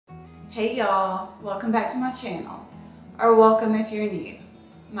Hey y'all, welcome back to my channel, or welcome if you're new.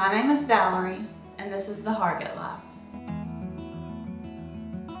 My name is Valerie, and this is The Hargett Life.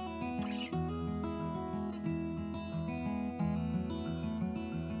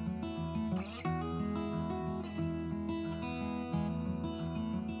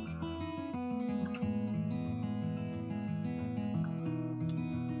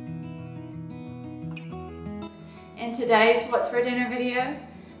 In today's What's for Dinner video,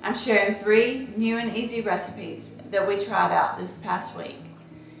 I'm sharing 3 new and easy recipes that we tried out this past week.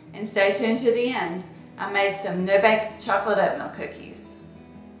 And stay tuned to the end, I made some no-bake chocolate oatmeal cookies.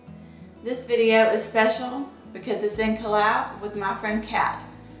 This video is special because it's in collab with my friend Katt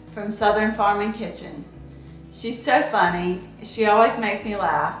from Southern Farm and Kitchen. She's so funny, she always makes me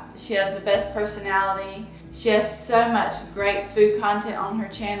laugh, she has the best personality, she has so much great food content on her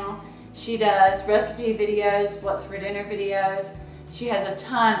channel. She does recipe videos, what's for dinner videos. She has a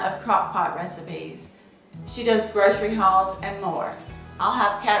ton of Crockpot recipes. She does grocery hauls and more. I'll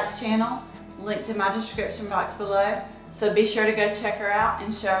have Katt's channel linked in my description box below, so be sure to go check her out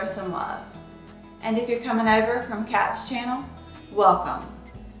and show her some love. And if you're coming over from Katt's channel, welcome.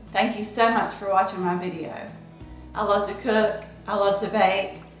 Thank you so much for watching my video. I love to cook, I love to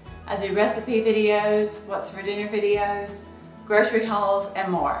bake, I do recipe videos, what's for dinner videos, grocery hauls,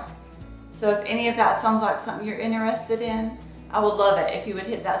 and more. So if any of that sounds like something you're interested in, I would love it if you would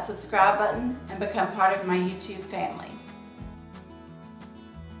hit that subscribe button and become part of my YouTube family.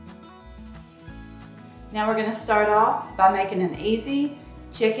 Now we're going to start off by making an easy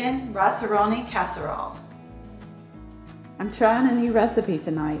chicken Roni casserole. I'm trying a new recipe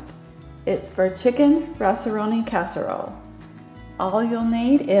tonight. It's for chicken Roni casserole. All you'll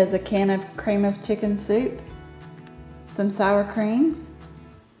need is a can of cream of chicken soup, some sour cream,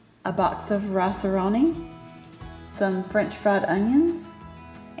 a box of Roni, some French fried onions,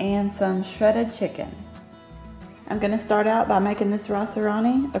 and some shredded chicken. I'm going to start out by making this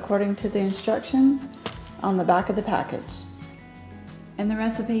Roni according to the instructions on the back of the package. And the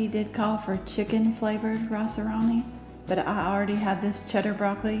recipe did call for chicken flavored Roni, but I already had this cheddar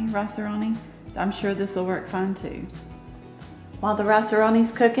broccoli Roni, so I'm sure this will work fine too. While the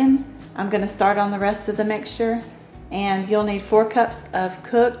Roni's cooking, I'm going to start on the rest of the mixture. And you'll need 4 cups of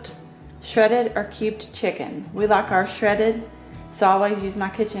cooked, shredded, or cubed chicken. We like ours shredded, so I always use my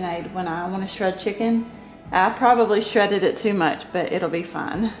KitchenAid when I want to shred chicken. I probably shredded it too much, but it'll be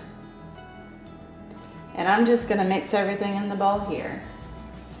fine. And I'm just going to mix everything in the bowl here.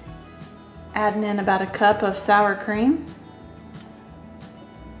 Adding in about a cup of sour cream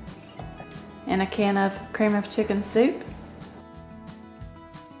and a can of cream of chicken soup.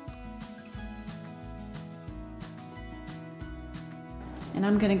 And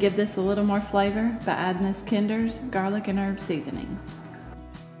I'm going to give this a little more flavor by adding this Kinder's garlic and herb seasoning.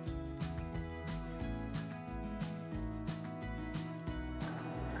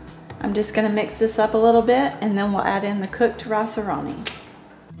 I'm just going to mix this up a little bit and then we'll add in the cooked Roni.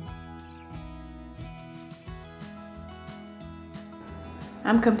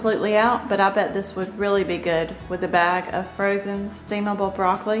 I'm completely out, but I bet this would really be good with a bag of frozen steamable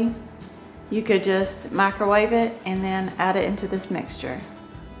broccoli. You could just microwave it and then add it into this mixture.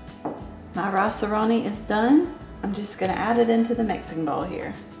 My Roni is done. I'm just going to add it into the mixing bowl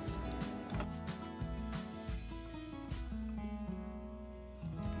here.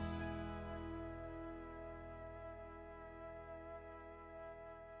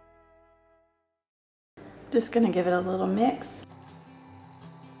 Just going to give it a little mix.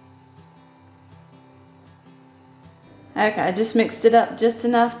 Okay, I just mixed it up just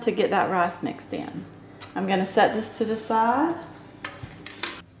enough to get that rice mixed in. I'm going to set this to the side.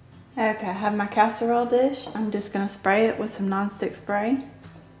 Okay, I have my casserole dish. I'm just going to spray it with some nonstick spray.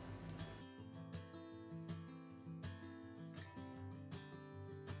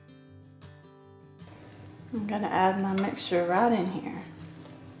 I'm going to add my mixture right in here.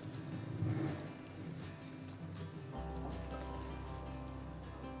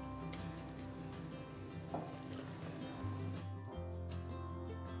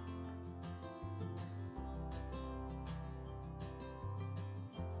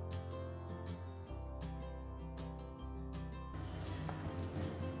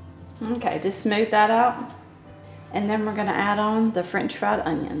 Okay, just smooth that out, and then we're going to add on the French fried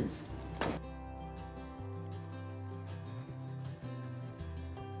onions.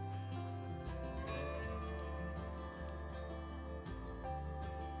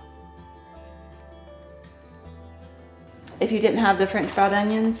 If you didn't have the French fried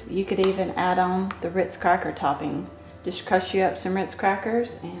onions, you could even add on the Ritz cracker topping. Just crush you up some Ritz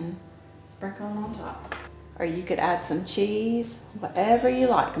crackers and sprinkle them on top. or you could add some cheese, whatever you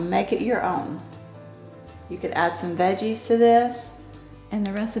like, make it your own. You could add some veggies to this. And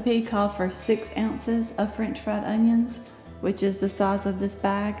the recipe called for 6 ounces of French fried onions, which is the size of this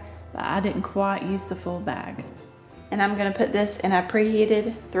bag, but I didn't quite use the full bag. And I'm gonna put this in a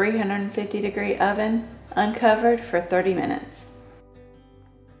preheated 350-degree oven, uncovered, for 30 minutes.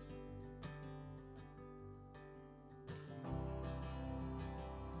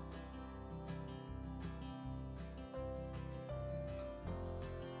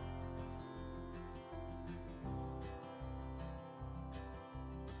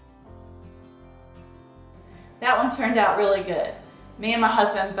 That one turned out really good. Me and my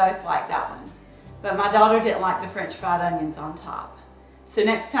husband both liked that one. But my daughter didn't like the French fried onions on top. So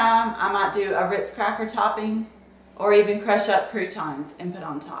next time I might do a Ritz cracker topping or even crush up croutons and put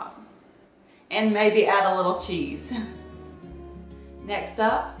on top. And maybe add a little cheese. Next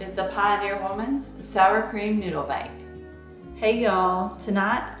up is the Pioneer Woman's Sour Cream Noodle Bake. Hey y'all,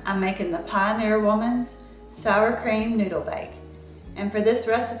 tonight I'm making the Pioneer Woman's Sour Cream Noodle Bake. And for this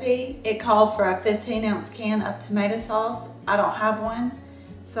recipe, it called for a 15-ounce can of tomato sauce. I don't have one,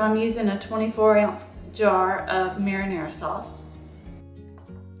 so I'm using a 24-ounce jar of marinara sauce.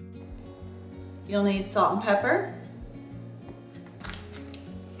 You'll need salt and pepper,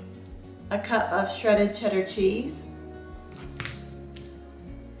 a cup of shredded cheddar cheese,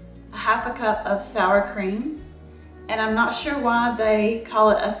 a half a cup of sour cream, and I'm not sure why they call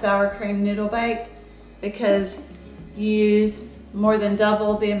it a sour cream noodle bake, because you use more than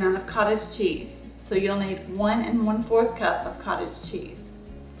double the amount of cottage cheese. So you'll need 1 1/4 cup of cottage cheese.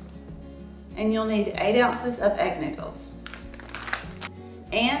 And you'll need 8 ounces of egg noodles.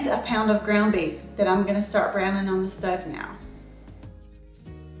 And a pound of ground beef that I'm gonna start browning on the stove now.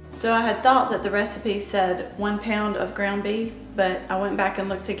 So I had thought that the recipe said 1 pound of ground beef, but I went back and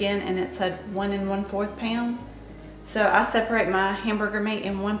looked again and it said 1 1/4 pound. So I separate my hamburger meat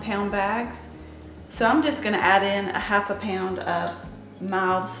in 1 pound bags. So I'm just gonna add in a half a pound of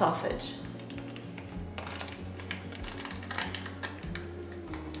mild sausage.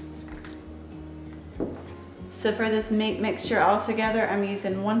 So for this meat mixture altogether, I'm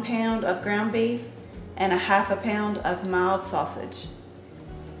using 1 pound of ground beef and a half a pound of mild sausage.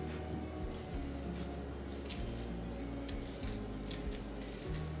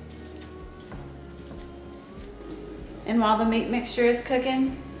 And while the meat mixture is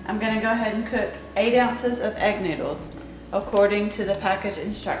cooking, I'm going to go ahead and cook 8 ounces of egg noodles according to the package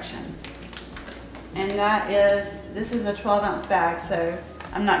instructions. And this is a 12-ounce bag, so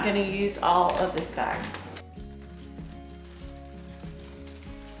I'm not going to use all of this bag.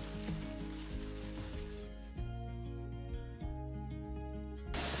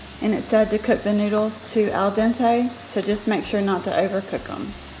 And it said to cook the noodles to al dente, so just make sure not to overcook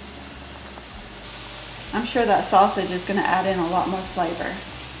them. I'm sure that sausage is going to add in a lot more flavor.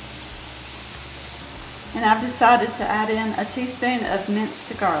 And I've decided to add in a teaspoon of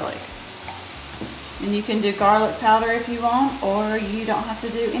minced garlic. And you can do garlic powder if you want, or you don't have to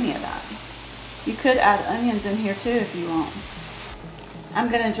do any of that. You could add onions in here too if you want. I'm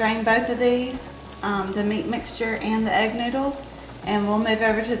going to drain both of these, the meat mixture and the egg noodles, and we'll move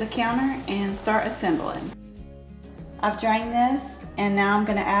over to the counter and start assembling. I've drained this, and now I'm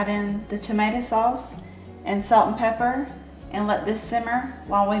going to add in the tomato sauce and salt and pepper and let this simmer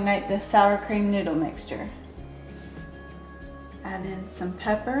while we make this sour cream noodle mixture. Add in some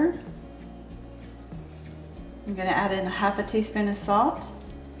pepper. I'm going to add in a half a teaspoon of salt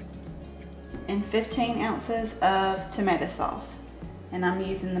and 15 ounces of tomato sauce, and I'm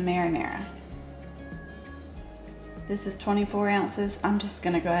using the marinara. This is 24 ounces. I'm just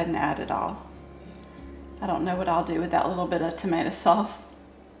going to go ahead and add it all. I don't know what I'll do with that little bit of tomato sauce.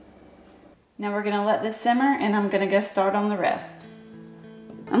 Now we're going to let this simmer, and I'm going to go start on the rest.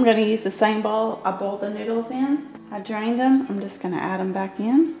 I'm going to use the same bowl I boiled the noodles in. I drained them. I'm just going to add them back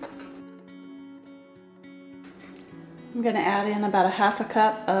in. I'm going to add in about a half a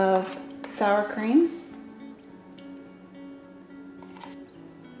cup of sour cream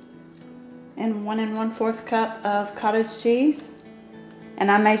and 1 1/4 cup of cottage cheese. And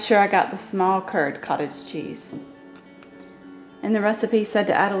I made sure I got the small curd cottage cheese. And the recipe said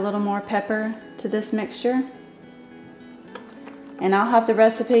to add a little more pepper to this mixture. And I'll have the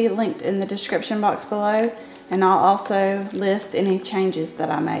recipe linked in the description box below, and I'll also list any changes that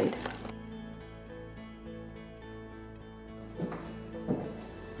I made.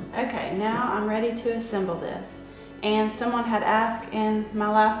 Okay, now I'm ready to assemble this. And someone had asked in my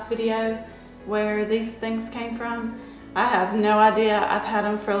last video where these things came from. I have no idea. I've had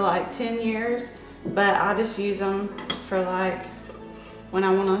them for like 10 years, but I just use them for like when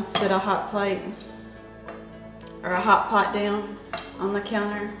I want to sit a hot plate or a hot pot down on the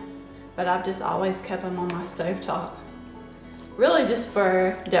counter, but I've just always kept them on my stovetop. Really just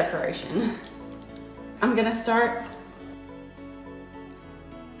for decoration. I'm gonna start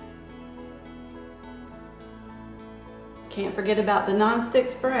Can't forget about the non-stick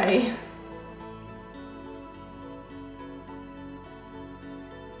spray.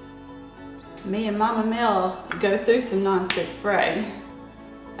 Me and Mama Mel go through some non-stick spray.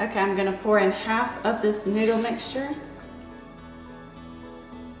 Okay, I'm gonna pour in half of this noodle mixture.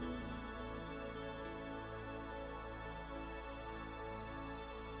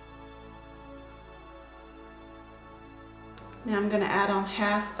 Now I'm gonna add on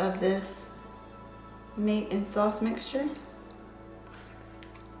half of this meat and sauce mixture.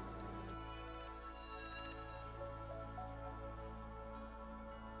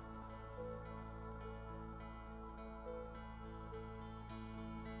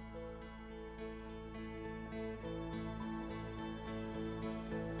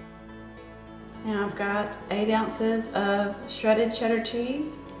 Now I've got 8 ounces of shredded cheddar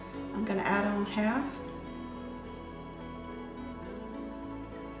cheese. I'm gonna add on half.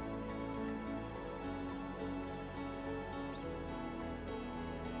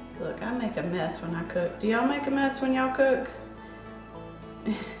 Look, I make a mess when I cook. Do y'all make a mess when y'all cook?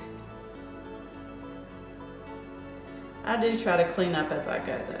 I do try to clean up as I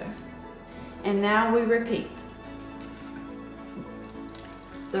go though. And now we repeat.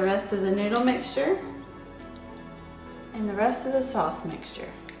 The rest of the noodle mixture and the rest of the sauce mixture.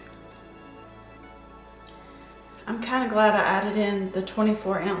 I'm kind of glad I added in the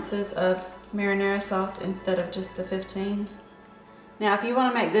 24 ounces of marinara sauce instead of just the 15. Now, if you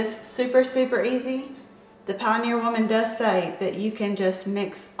want to make this super easy, the Pioneer Woman does say that you can just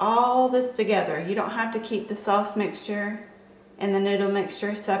mix all this together. You don't have to keep the sauce mixture and the noodle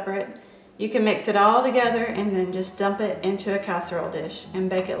mixture separate. You can mix it all together and then just dump it into a casserole dish and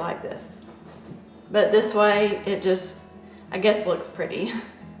bake it like this. But this way, it just, I guess, looks pretty.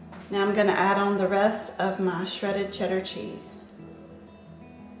 Now I'm going to add on the rest of my shredded cheddar cheese.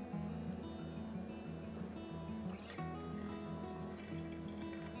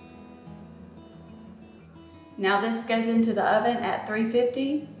 Now this goes into the oven at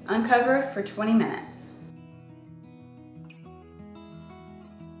 350, uncovered for 20 minutes.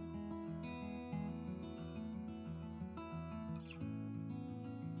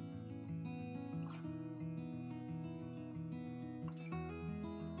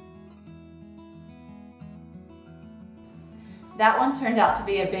 That one turned out to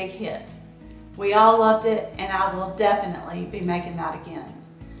be a big hit. We all loved it, and I will definitely be making that again.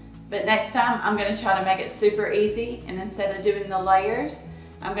 But next time, I'm gonna try to make it super easy, and instead of doing the layers,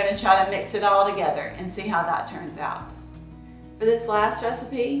 I'm gonna try to mix it all together and see how that turns out. For this last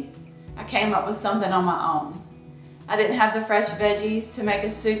recipe, I came up with something on my own. I didn't have the fresh veggies to make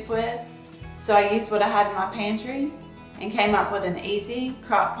a soup with, so I used what I had in my pantry and came up with an easy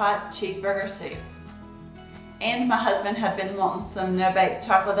Crockpot cheeseburger soup. And my husband had been wanting some no-bake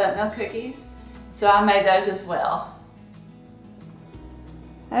chocolate oatmeal cookies, so I made those as well.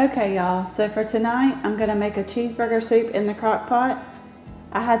 Okay y'all, so for tonight I'm gonna make a cheeseburger soup in the crock pot.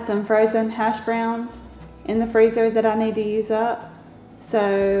 I had some frozen hash browns in the freezer that I need to use up.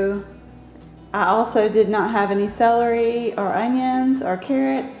 So I also did not have any celery or onions or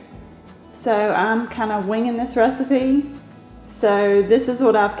carrots. So I'm kind of winging this recipe. So this is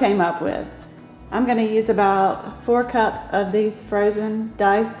what I've came up with. I'm gonna use about 4 cups of these frozen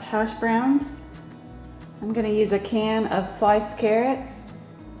diced hash browns. I'm gonna use a can of sliced carrots,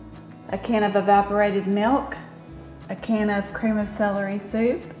 a can of evaporated milk, a can of cream of celery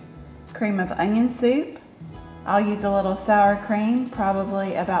soup, cream of onion soup. I'll use a little sour cream,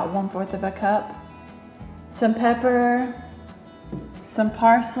 probably about 1/4 of a cup, some pepper, some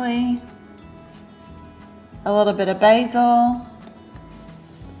parsley, a little bit of basil,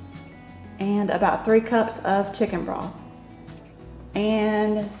 and about 3 cups of chicken broth,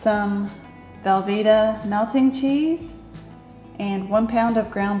 and some Velveeta melting cheese, and 1 pound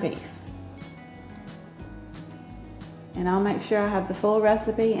of ground beef. And I'll make sure I have the full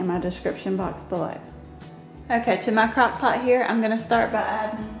recipe in my description box below. Okay, to my crock pot here, I'm gonna start by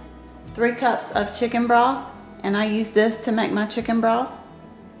adding 3 cups of chicken broth, and I use this to make my chicken broth.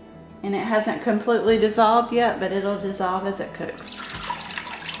 And it hasn't completely dissolved yet, but it'll dissolve as it cooks.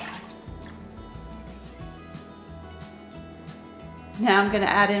 Now I'm gonna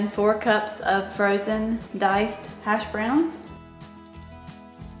add in 4 cups of frozen diced hash browns,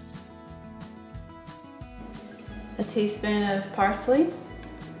 a teaspoon of parsley,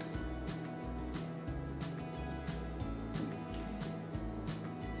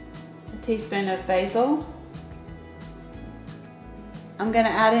 a teaspoon of basil, I'm going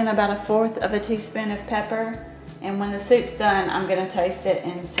to add in about 1/4 of a teaspoon of pepper, and when the soup's done, I'm going to taste it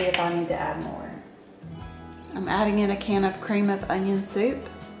and see if I need to add more. I'm adding in a can of cream of onion soup,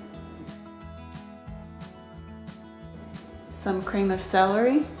 some cream of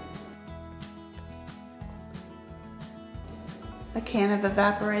celery, a can of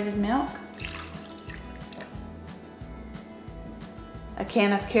evaporated milk, a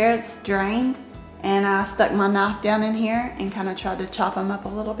can of carrots drained, and I stuck my knife down in here and kind of tried to chop them up a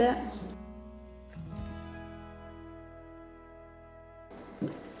little bit.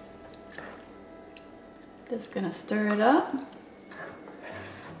 Just gonna stir it up.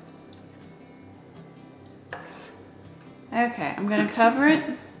 Okay, I'm gonna cover it.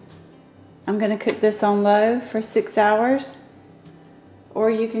 I'm gonna cook this on low for 6 hours, or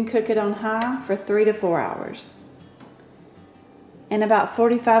you can cook it on high for 3 to 4 hours. In about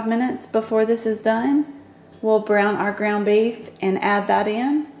 45 minutes before this is done, we'll brown our ground beef and add that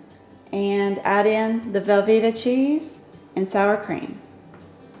in, and add in the Velveeta cheese and sour cream.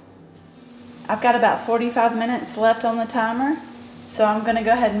 I've got about 45 minutes left on the timer, so I'm going to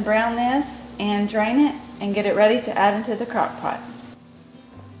go ahead and brown this and drain it and get it ready to add into the crock pot.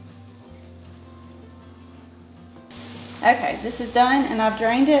 Okay, this is done and I've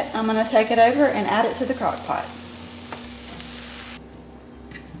drained it. I'm going to take it over and add it to the crock pot.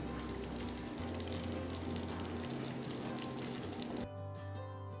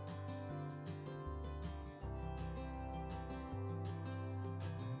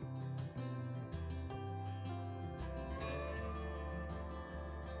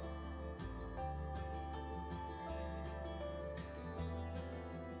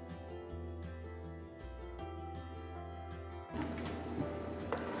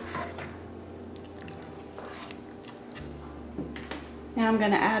 Now I'm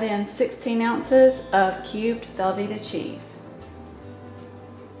going to add in 16 ounces of cubed Velveeta cheese.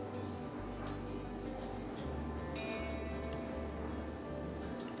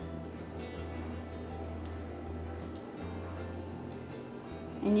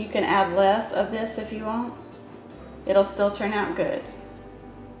 And you can add less of this if you want. It'll still turn out good.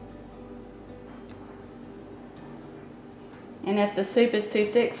 And if the soup is too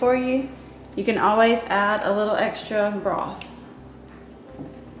thick for you, you can always add a little extra broth.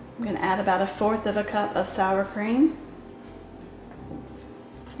 I'm going to add about 1/4 of a cup of sour cream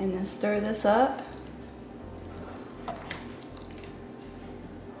and then stir this up.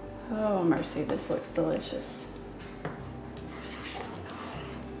 Oh mercy, this looks delicious.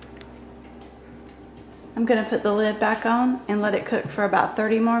 I'm going to put the lid back on and let it cook for about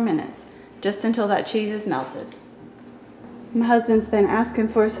 30 more minutes, just until that cheese is melted. My husband's been asking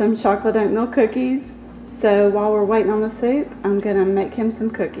for some chocolate oatmeal cookies. So while we're waiting on the soup, I'm going to make him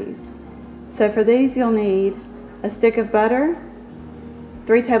some cookies. So for these you'll need a stick of butter,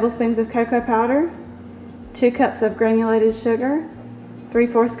 3 tablespoons of cocoa powder, 2 cups of granulated sugar,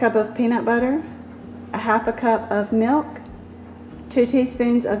 3/4 cup of peanut butter, 1/2 cup of milk, 2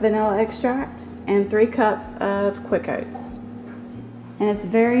 teaspoons of vanilla extract, and 3 cups of quick oats. And it's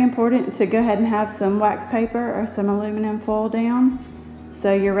very important to go ahead and have some wax paper or some aluminum foil down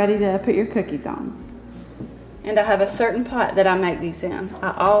so you're ready to put your cookies on. And I have a certain pot that I make these in.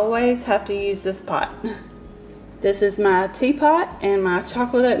 I always have to use this pot. This is my teapot and my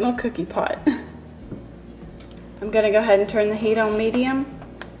chocolate oatmeal cookie pot. I'm going to go ahead and turn the heat on medium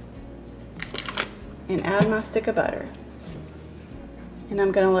and add my stick of butter. And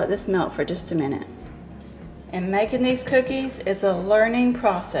I'm going to let this melt for just a minute. And making these cookies is a learning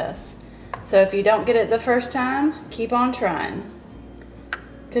process. So if you don't get it the first time, keep on trying.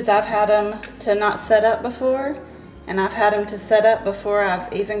 Because I've had them to not set up before, and I've had them to set up before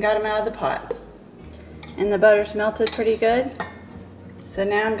I've even got them out of the pot. And the butter's melted pretty good. So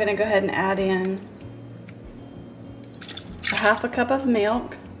now I'm going to go ahead and add in 1/2 cup of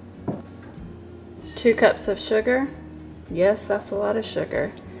milk, 2 cups of sugar. Yes, that's a lot of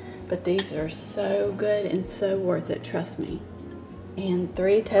sugar, but these are so good and so worth it, trust me. And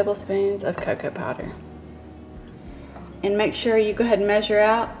 3 tablespoons of cocoa powder. And make sure you go ahead and measure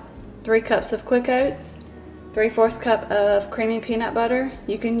out 3 cups of quick oats, 3/4 cup of creamy peanut butter.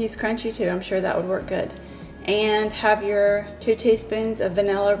 You can use crunchy too, I'm sure that would work good. And have your 2 teaspoons of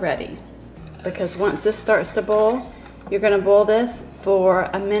vanilla ready. Because once this starts to boil, you're going to boil this for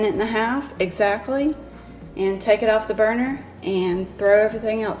 1.5 minutes exactly, and take it off the burner and throw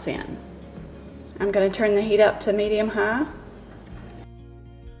everything else in. I'm going to turn the heat up to medium-high.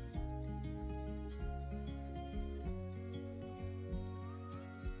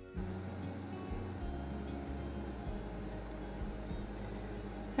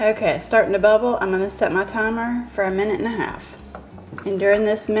 Okay, it's starting to bubble. I'm going to set my timer for 1.5 minutes. And during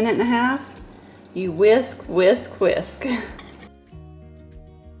this minute and a half, you whisk, whisk, whisk.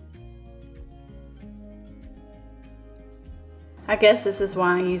 I guess this is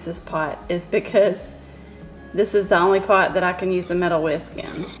why I use this pot, is because this is the only pot that I can use a metal whisk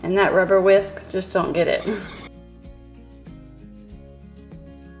in. And that rubber whisk, just don't get it.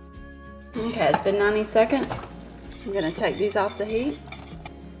 Okay, it's been 90 seconds. I'm gonna take these off the heat.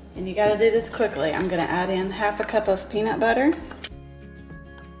 And you gotta do this quickly. I'm gonna add in half a cup of peanut butter,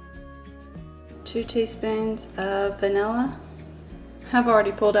 2 teaspoons of vanilla. I've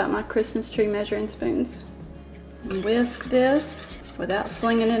already pulled out my Christmas tree measuring spoons. And whisk this without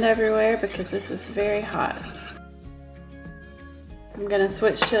slinging it everywhere because this is very hot. I'm gonna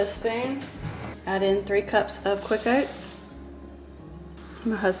switch to a spoon, add in 3 cups of quick oats.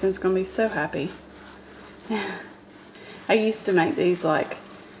 My husband's gonna be so happy. I used to make these like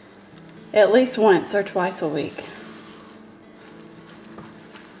at least once or twice a week.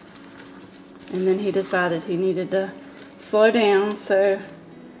 And then he decided he needed to slow down, so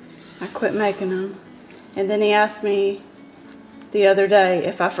I quit making them. And then he asked me the other day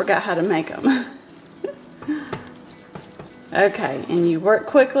if I forgot how to make them. Okay, and you work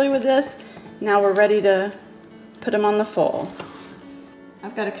quickly with this. Now we're ready to put them on the foil.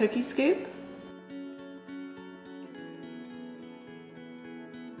 I've got a cookie scoop.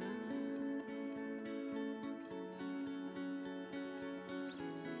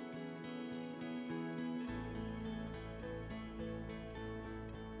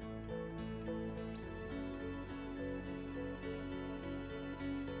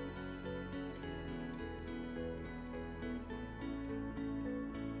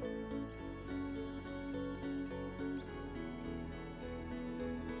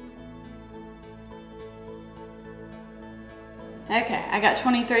 Okay, I got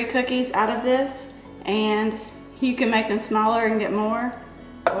 23 cookies out of this, and you can make them smaller and get more,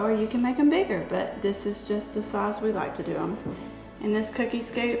 or you can make them bigger, but this is just the size we like to do them. And this cookie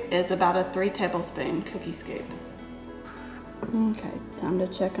scoop is about a 3 tablespoon cookie scoop. Okay, time to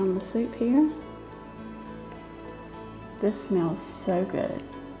check on the soup here. This smells so good,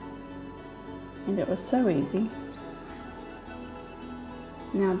 and it was so easy.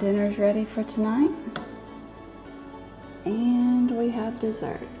 Now dinner's ready for tonight. And we have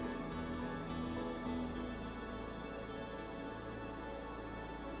dessert.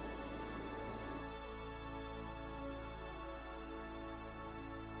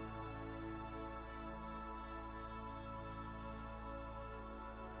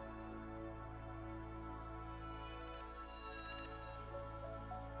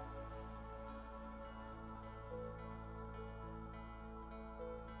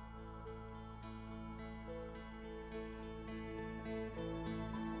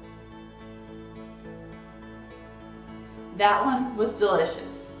 That one was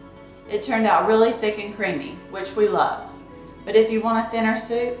delicious. It turned out really thick and creamy, which we love. But if you want a thinner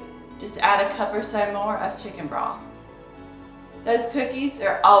soup, just add a cup or so more of chicken broth. Those cookies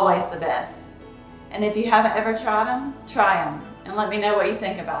are always the best. And if you haven't ever tried them, try them and let me know what you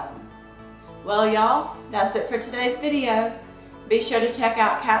think about them. Well, y'all, that's it for today's video. Be sure to check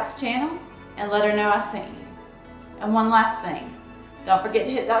out Katt's channel and let her know I sent you. And one last thing, don't forget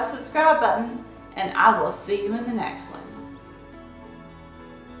to hit that subscribe button, and I will see you in the next one.